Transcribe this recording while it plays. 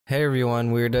Hey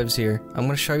everyone, WeirdDevs here. I'm going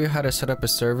to show you how to set up a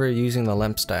server using the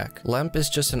LEMP stack. LEMP is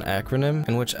just an acronym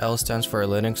in which L stands for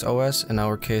Linux OS, in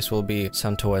our case will be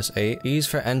CentOS 8. E is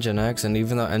for NGINX, and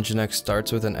even though NGINX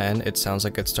starts with an N, it sounds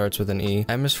like it starts with an E.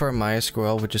 M is for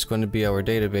mysql, which is going to be our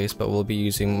database, but we'll be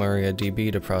using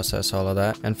MariaDB to process all of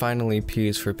that. And finally, P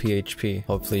is for PHP.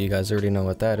 Hopefully you guys already know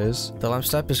what that is. The LEMP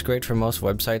stack is great for most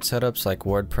website setups like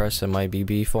WordPress and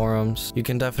MyBB forums. You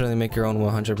can definitely make your own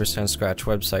 100% scratch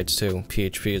websites too.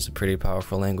 PHP is a pretty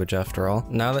powerful language after all.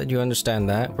 Now that you understand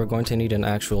that, we're going to need an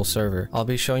actual server. I'll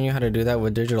be showing you how to do that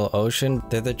with DigitalOcean.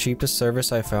 They're the cheapest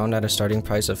service I found at a starting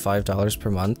price of $5 per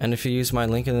month. And if you use my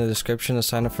link in the description to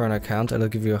sign up for an account, it'll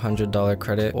give you a $100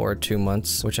 credit or 2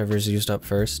 months, whichever is used up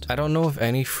first. I don't know of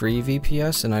any free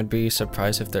VPS, and I'd be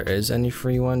surprised if there is any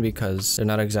free one because they're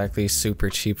not exactly super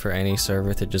cheap for any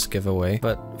server to just give away.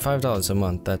 But $5 a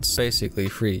month, that's basically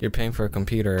free. You're paying for a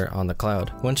computer on the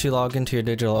cloud. Once you log into your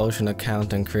DigitalOcean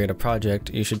account and create a project,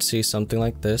 you should see something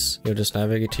like this. You'll just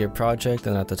navigate to your project,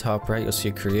 and at the top right you'll see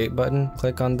a create button.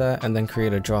 Click on that and then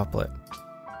create a droplet.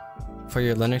 For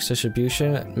your Linux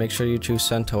distribution, make sure you choose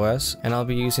CentOS, and I'll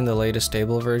be using the latest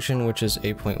stable version, which is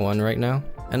 8.1 right now.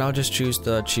 And I'll just choose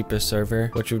the cheapest server,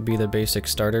 which would be the basic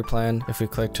starter plan. If we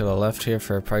click to the left here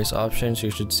for price options, you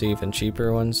should see even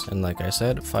cheaper ones. And like I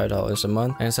said, $5 a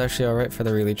month. And it's actually alright for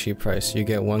the really cheap price. You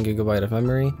get 1 GB of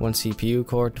memory, 1 CPU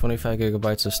core, 25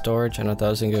 GB of storage, and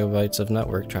 1000 GB of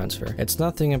network transfer. It's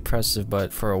nothing impressive,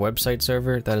 but for a website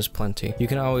server, that is plenty. You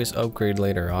can always upgrade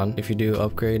later on. If you do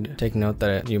upgrade, take note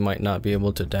that you might not be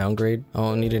able to downgrade. I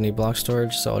won't need any block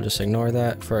storage, so I'll just ignore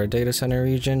that. For our data center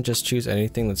region, just choose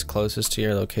anything that's closest to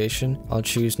your location. I'll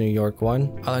choose New York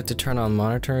 1. I like to turn on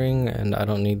monitoring, and I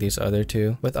don't need these other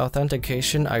two. With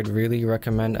authentication, I'd really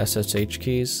recommend SSH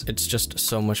keys. It's just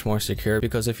so much more secure,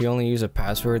 because if you only use a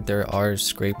password, there are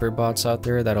scraper bots out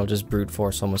there that'll just brute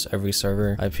force almost every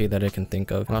server IP that it can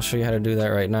think of. And I'll show you how to do that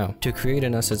right now. To create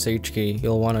an SSH key,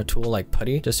 you'll want a tool like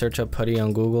Putty. Just search up Putty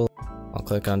on Google. I'll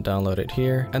click on download it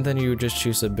here, and then you just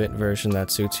choose a bit version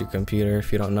that suits your computer.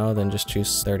 If you don't know, then just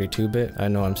choose 32-bit. I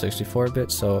know I'm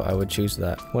 64-bit, so I would choose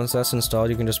that. Once that's installed,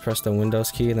 you can just press the Windows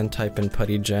key, then type in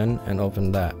puttygen and open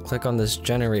that. Click on this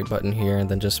generate button here, and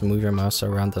then just move your mouse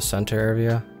around the center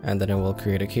area, and then it will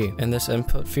create a key. In this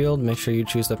input field, make sure you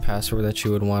choose the password that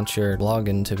you would want your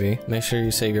login to be. Make sure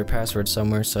you save your password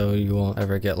somewhere so you won't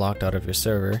ever get locked out of your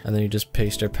server, and then you just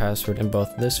paste your password in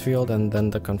both this field and then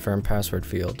the confirm password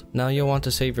field. Now you'll want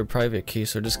to save your private key,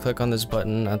 so just click on this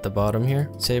button at the bottom here.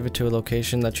 Save it to a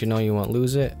location that you know you won't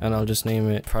lose it, and I'll just name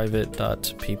it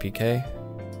private.ppk.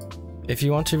 If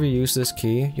you want to reuse this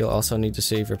key, you'll also need to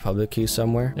save your public key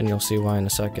somewhere, and you'll see why in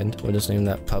a second. We'll just name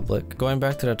that public. Going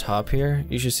back to the top here,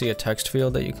 you should see a text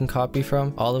field that you can copy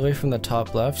from. All the way from the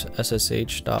top left,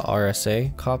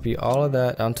 ssh.rsa. Copy all of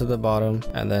that down to the bottom,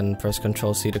 and then press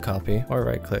Ctrl+C to copy, or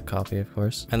right click copy of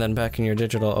course. And then back in your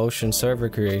DigitalOcean server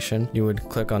creation, you would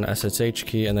click on SSH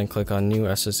key and then click on new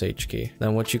SSH key.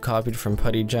 Then what you copied from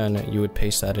puttygen, you would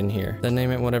paste that in here. Then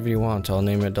name it whatever you want. I'll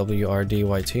name it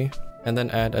WRDYT. And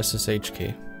then add SSH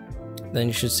key. Then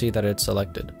you should see that it's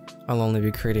selected. I'll only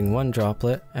be creating one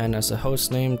droplet, and as a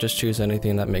host name, just choose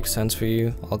anything that makes sense for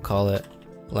you. I'll call it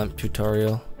LEMP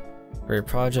tutorial. For your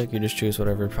project, you just choose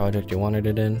whatever project you wanted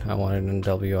it in. I wanted it in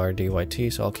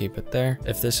WRDYT, so I'll keep it there.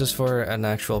 If this is for an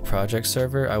actual project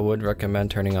server, I would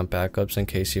recommend turning on backups in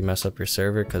case you mess up your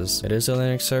server, because it is a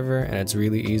Linux server and it's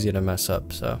really easy to mess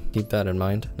up, so keep that in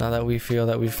mind. Now that we feel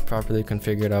that we've properly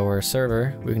configured our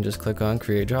server, we can just click on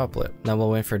create droplet. Now we'll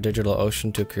wait for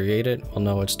DigitalOcean to create it. We'll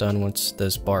know it's done once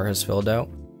this bar has filled out.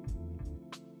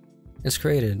 It's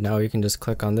created. Now you can just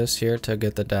click on this here to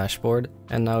get the dashboard,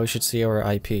 and now we should see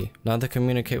our IP. Now to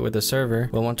communicate with the server,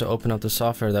 we'll want to open up the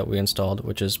software that we installed,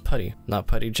 which is Putty. Not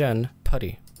puttygen,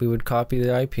 Putty. We would copy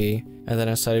the IP, and then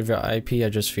inside of your IP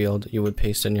address field, you would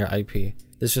paste in your IP.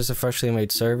 This is a freshly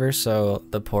made server, so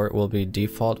the port will be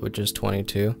default, which is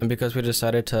 22. And because we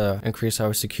decided to increase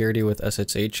our security with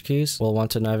SSH keys, we'll want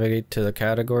to navigate to the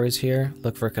categories here,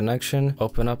 look for connection,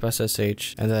 open up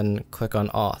SSH, and then click on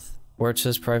auth. Where it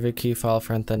says private key file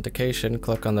for authentication,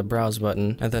 click on the browse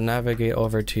button, and then navigate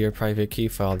over to your private key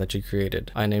file that you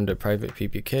created. I named it private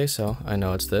ppk, so I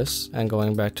know it's this. And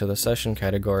going back to the session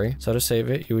category, so to save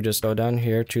it, you would just go down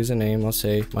here, choose a name, I'll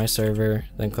say my server,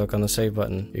 then click on the save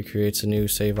button. It creates a new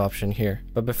save option here.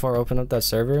 But before opening up that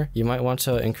server, you might want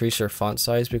to increase your font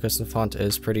size because the font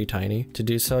is pretty tiny. To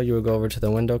do so, you will go over to the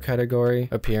window category,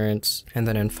 appearance, and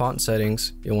then in font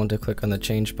settings, you'll want to click on the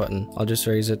change button. I'll just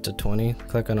raise it to 20,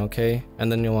 click on OK, OK,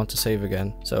 and then you'll want to save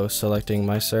again. So selecting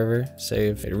my server,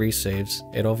 save, it resaves,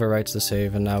 it overwrites the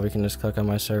save, and now we can just click on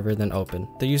my server, then open.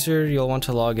 The user you'll want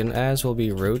to log in as will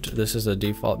be root. This is the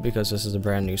default because this is a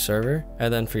brand new server.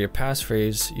 And then for your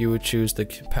passphrase, you would choose the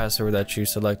password that you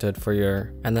selected for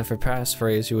your, and then for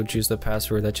passphrase, you would choose the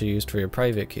password that you used for your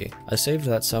private key. I saved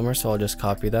that somewhere, so I'll just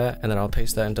copy that, and then I'll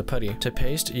paste that into PuTTY. To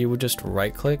paste, you would just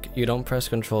right click, you don't press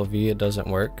Ctrl V, it doesn't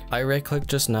work. I right clicked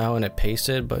just now and it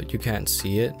pasted, but you can't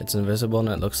see it. It's invisible and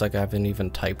it looks like I haven't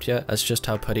even typed yet. That's just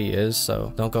how PuTTY is,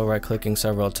 so don't go right clicking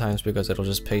several times because it'll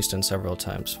just paste in several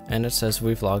times. And it says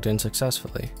we've logged in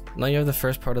successfully. Now you have the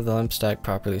first part of the LEMP stack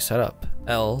properly set up.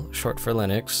 L, short for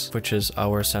Linux, which is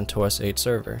our CentOS 8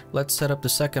 server. Let's set up the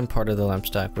second part of the LEMP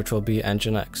stack, which will be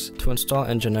NGINX. To install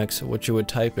NGINX, what you would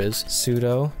type is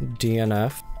sudo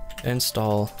dnf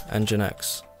install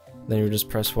NGINX. Then you just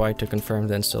press Y to confirm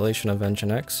the installation of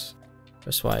NGINX.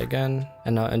 Press Y again,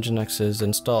 and now NGINX is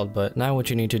installed, but now what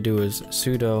you need to do is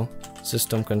sudo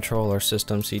systemcontrol or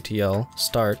systemctl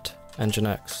start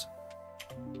NGINX.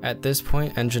 At this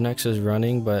point, NGINX is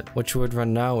running, but what you would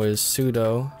run now is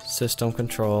sudo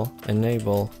systemcontrol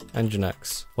enable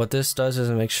NGINX. What this does is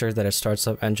make sure that it starts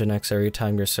up NGINX every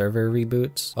time your server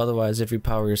reboots. Otherwise, if you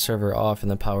power your server off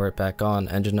and then power it back on,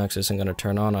 NGINX isn't going to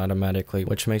turn on automatically,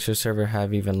 which makes your server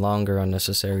have even longer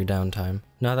unnecessary downtime.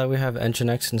 Now that we have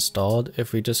NGINX installed,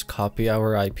 if we just copy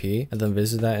our IP and then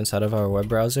visit that inside of our web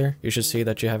browser, you should see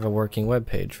that you have a working web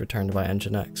page returned by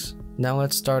NGINX. Now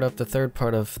let's start up the third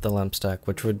part of the LEMP stack,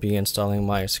 which would be installing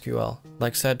MySQL.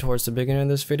 Like said towards the beginning of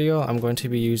this video, I'm going to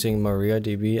be using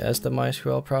MariaDB as the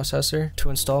MySQL processor. To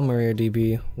install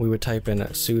MariaDB, we would type in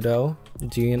sudo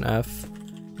dnf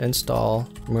install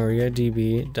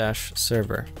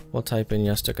mariadb-server. We'll type in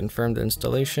yes to confirm the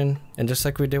installation, and just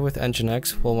like we did with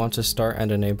NGINX, we'll want to start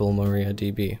and enable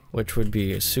MariaDB, which would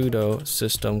be sudo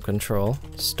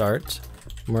systemcontrol start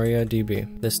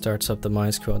MariaDB. This starts up the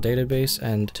MySQL database,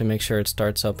 and to make sure it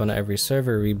starts up on every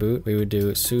server reboot, we would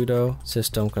do sudo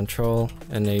systemcontrol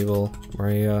enable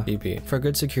MariaDB. For a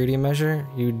good security measure,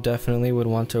 you definitely would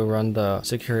want to run the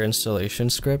secure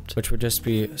installation script, which would just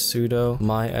be sudo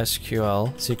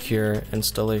mysql secure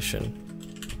installation.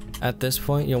 At this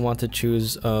point, you'll want to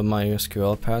choose a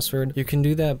MySQL password. You can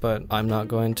do that, but I'm not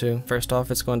going to. First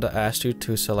off, it's going to ask you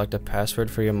to select a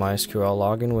password for your MySQL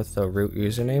login with the root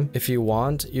username. If you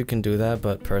want, you can do that,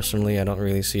 but personally, I don't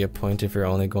really see a point if you're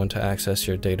only going to access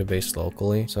your database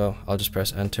locally. So I'll just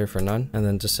press enter for none, and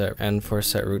then to set N for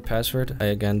set root password. I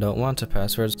again don't want a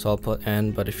password, so I'll put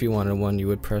N, but if you wanted one, you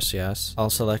would press yes.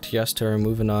 I'll select yes to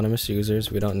remove anonymous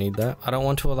users. We don't need that. I don't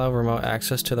want to allow remote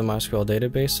access to the MySQL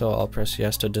database, so I'll press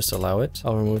yes to disallow it.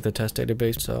 I'll remove the test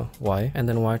database, so Y, and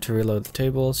then Y to reload the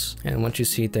tables. And once you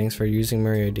see things for using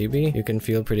MariaDB, you can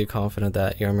feel pretty confident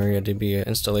that your MariaDB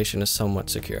installation is somewhat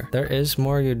secure. There is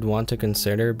more you'd want to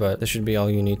consider, but this should be all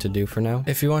you need to do for now.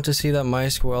 If you want to see that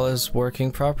MySQL is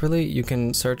working properly, you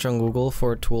can search on Google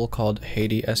for a tool called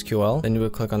HadeySQL. Then you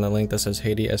would click on the link that says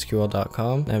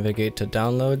HadeySQL.com, navigate to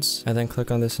downloads, and then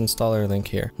click on this installer link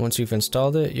here. Once you've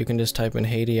installed it, you can just type in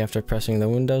Hadey after pressing the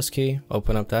Windows key,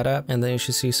 open up that app, and then you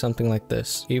should see something like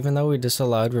this. Even though we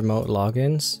disallowed remote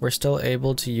logins, we're still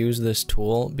able to use this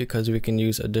tool because we can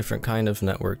use a different kind of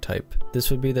network type. This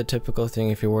would be the typical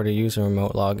thing if you were to use a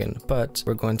remote login, but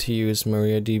we're going to use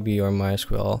MariaDB or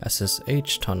MySQL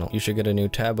SSH tunnel. You should get a new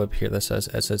tab up here that says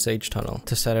SSH tunnel.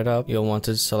 To set it up, you'll want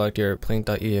to select your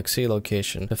plink.exe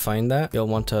location. To find that, you'll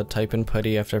want to type in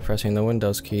PuTTY after pressing the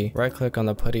Windows key, right click on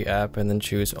the PuTTY app, and then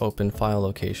choose open file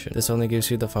location. This only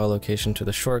gives you the file location to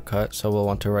the shortcut, so we'll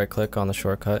want to right click on the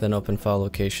shortcut, then open file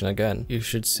location again. You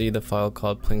should see the file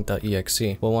called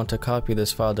plink.exe. We'll want to copy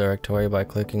this file directory by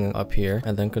clicking up here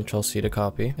and then Ctrl+C to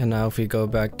copy. And now if we go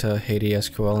back to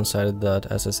HadeySQL inside of the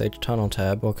SSH tunnel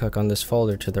tab, we'll click on this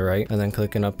folder to the right and then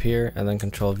clicking up here and then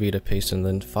Ctrl+V to paste in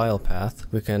the file path.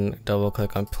 We can double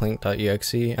click on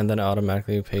plink.exe and then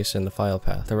automatically paste in the file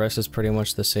path. The rest is pretty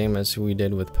much the same as we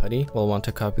did with PuTTY. We'll want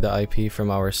to copy the IP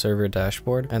from our server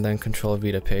dashboard and then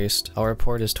Ctrl+V to paste. Our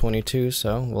port is 22,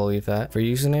 so we'll leave that. For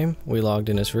username, we logged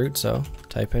in as root, so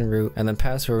type in root, and then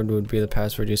password would be the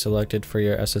password you selected for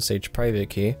your SSH private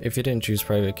key. If you didn't choose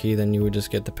private key, then you would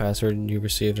just get the password you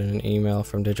received in an email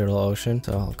from DigitalOcean.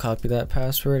 So I'll copy that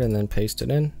password and then paste it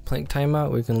in. Plink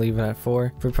timeout, we can leave it at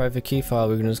 4. For private key file,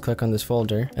 we can just click on this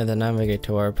folder and then navigate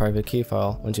to our private key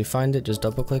file. Once you find it, just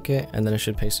double click it and then it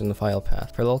should paste in the file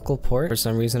path. For local port, for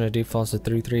some reason it defaults to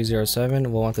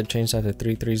 3307. We'll want to change that to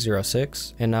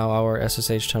 3306, and now our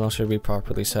SSH tunnel should be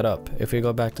properly set up. If we we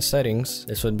go back to settings,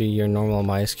 this would be your normal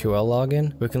MySQL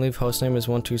login. We can leave hostname as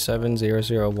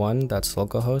 127.0.0.1, that's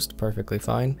localhost, perfectly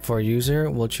fine. For user,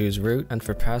 we'll choose root, and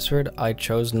for password, I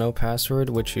chose no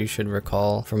password, which you should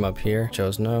recall from up here,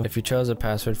 chose no. If you chose a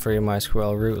password for your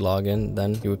MySQL root login,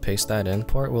 then you would paste that in.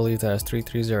 Port, we'll leave that as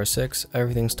 3306,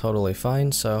 everything's totally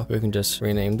fine, so we can just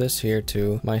rename this here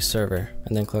to my server,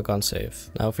 and then click on save.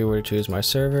 Now if we were to choose my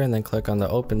server and then click on the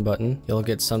open button, you'll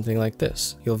get something like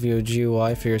this. You'll view a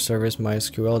GUI for your server's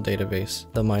MySQL database.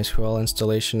 The MySQL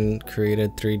installation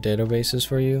created 3 databases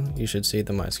for you. You should see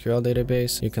the MySQL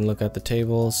database. You can look at the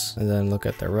tables and then look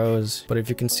at the rows. But if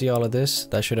you can see all of this,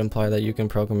 that should imply that you can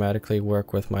programmatically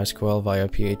work with MySQL via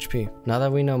PHP. Now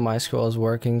that we know MySQL is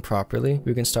working properly,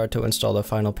 we can start to install the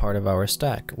final part of our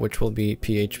stack, which will be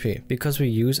PHP. Because we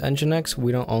use NGINX,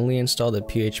 we don't only install the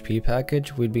PHP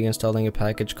package, we'd be installing a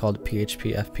package called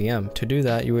PHP FPM. To do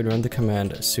that, you would run the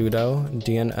command sudo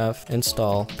dnf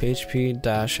install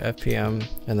php-fpm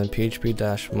and then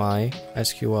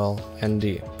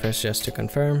php-mysql-nd. Press yes to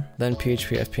confirm, then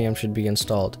PHP FPM should be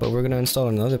installed. But we're going to install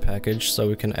another package so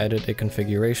we can edit a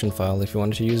configuration file. If you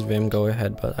wanted to use Vim, go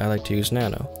ahead, but I like to use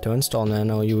nano. To install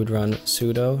nano, you would run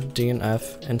sudo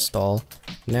dnf install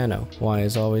nano. Y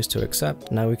is always to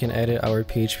accept. Now we can edit our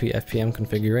PHP FPM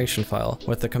configuration file.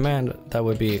 With the command, that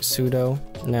would be sudo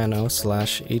nano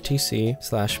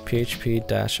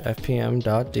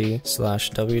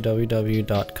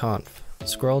 /etc/php-fpm.d/www.conf.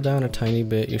 Scroll down a tiny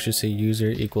bit, you should see user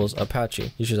equals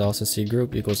Apache. You should also see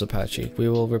group equals Apache. We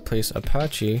will replace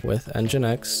Apache with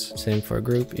NGINX, same for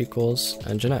group equals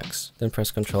NGINX. Then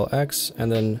press Ctrl X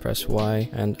and then press Y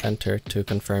and enter to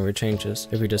confirm your changes.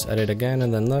 If we just edit again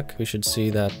and then look, we should see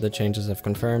that the changes have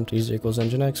confirmed. User equals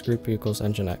NGINX, group equals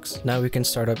NGINX. Now we can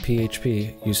start up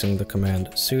PHP using the command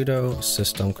sudo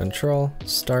system control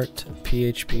start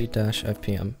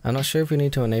php-fpm. I'm not sure if we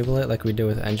need to enable it like we did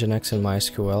with NGINX and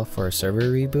MySQL for server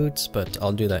reboots, but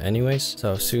I'll do that anyways.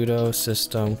 So sudo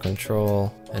system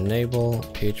control enable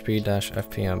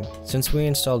php-fpm. Since we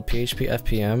installed php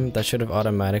fpm, that should have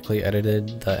automatically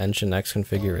edited the NGINX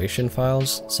configuration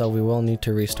files, so we will need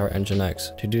to restart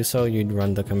NGINX. To do so, you'd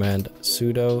run the command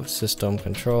sudo system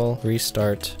control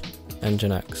restart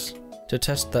NGINX. To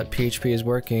test that PHP is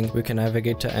working, we can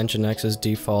navigate to NGINX's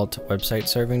default website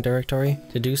serving directory.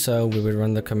 To do so, we would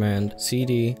run the command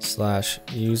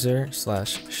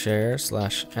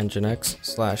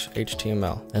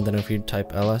cd/user/share/nginx/html. And then if you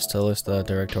type ls to list the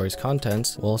directory's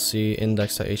contents, we'll see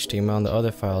index.html and the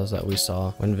other files that we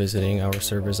saw when visiting our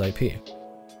server's IP.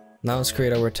 Now let's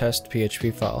create our test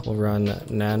PHP file. We'll run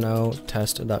nano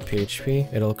test.php.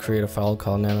 It'll create a file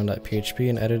called nano.php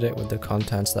and edit it with the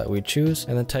contents that we choose,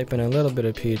 and then type in a little bit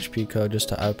of PHP code just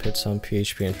to output some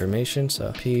PHP information.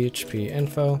 So php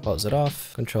info, close it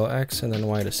off, Ctrl X and then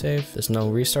Y to save. There's no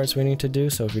restarts we need to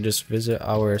do, so if you just visit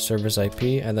our server's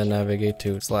IP and then navigate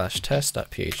to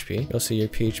 /test.php, you'll see your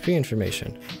PHP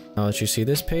information. Now that you see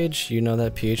this page, you know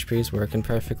that PHP is working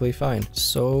perfectly fine.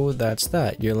 So that's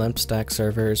that. Your LEMP stack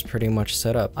server is pretty much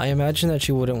set up. I imagine that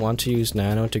you wouldn't want to use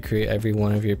nano to create every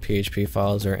one of your PHP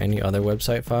files or any other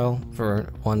website file. For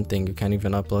one thing, you can't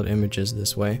even upload images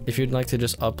this way. If you'd like to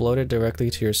just upload it directly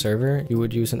to your server, you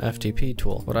would use an FTP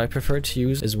tool. What I prefer to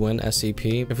use is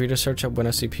WinSCP. If you just search up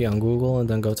WinSCP on Google and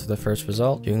then go to the first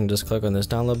result, you can just click on this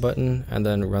download button and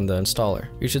then run the installer.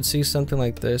 You should see something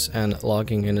like this, and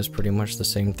logging in is pretty much the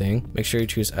same thing. Make sure you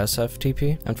choose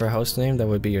SFTP, and for hostname, that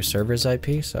would be your server's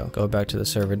IP. So go back to the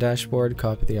server dashboard,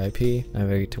 copy the IP,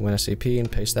 navigate to WinSCP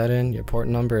and paste that in. Your port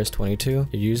number is 22,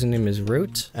 your username is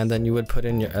root, and then you would put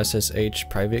in your SSH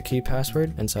private key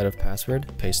password inside of password,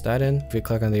 paste that in. If you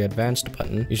click on the advanced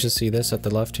button, you should see this at the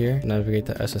left here. Navigate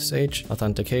to SSH,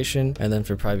 authentication, and then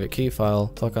for private key file,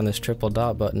 click on this triple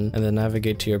dot button and then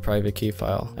navigate to your private key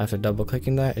file. After double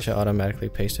clicking that, it should automatically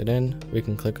paste it in. We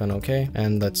can click on OK,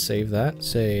 and let's save that.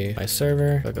 Say my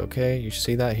server, click OK, you should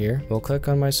see that here. We'll click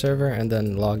on my server and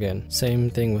then log in. Same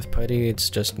thing with PuTTY, it's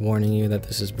just warning you that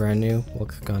this is brand new. We'll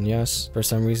click on yes. For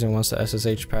some reason it wants the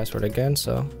SSH password again,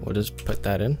 so we'll just put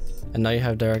that in. And now you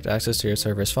have direct access to your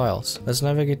server's files. Let's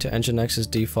navigate to NGINX's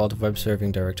default web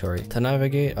serving directory. To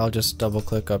navigate, I'll just double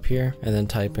click up here and then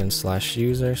type in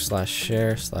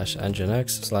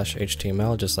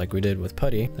 /user/share/nginx/html just like we did with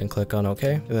PuTTY, then click on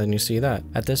OK, and then you see that.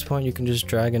 At this point, you can just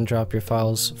drag and drop your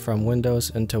files from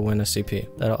Windows into WinSCP.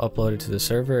 That'll upload it to the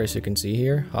server, as you can see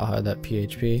here,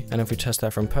 haha.php. And if we test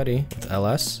that from PuTTY with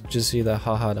ls, just see that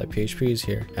haha.php is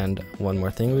here. And one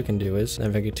more thing we can do is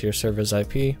navigate to your server's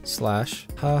IP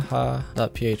 /haha.php.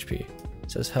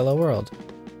 It says hello world.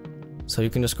 So you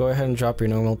can just go ahead and drop your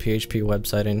normal PHP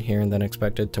website in here and then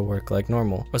expect it to work like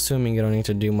normal, assuming you don't need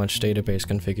to do much database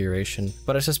configuration.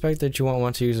 But I suspect that you won't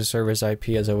want to use a server's IP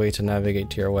as a way to navigate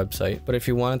to your website. But if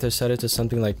you wanted to set it to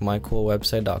something like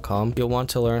mycoolwebsite.com, you'll want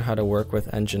to learn how to work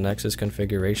with NGINX's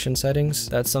configuration settings.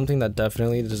 That's something that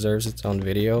definitely deserves its own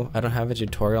video. I don't have a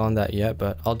tutorial on that yet,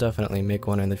 but I'll definitely make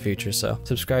one in the future, so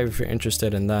subscribe if you're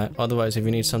interested in that. Otherwise, if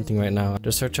you need something right now,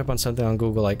 just search up on something on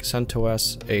Google like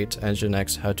Centos 8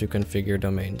 NGINX how to configure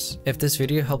domains. If this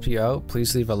video helped you out,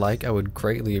 please leave a like. I would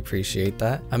greatly appreciate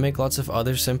that. I make lots of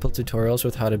other simple tutorials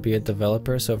with how to be a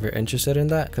developer, so if you're interested in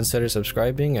that, consider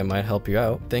subscribing. It might help you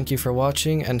out. Thank you for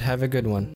watching and have a good one.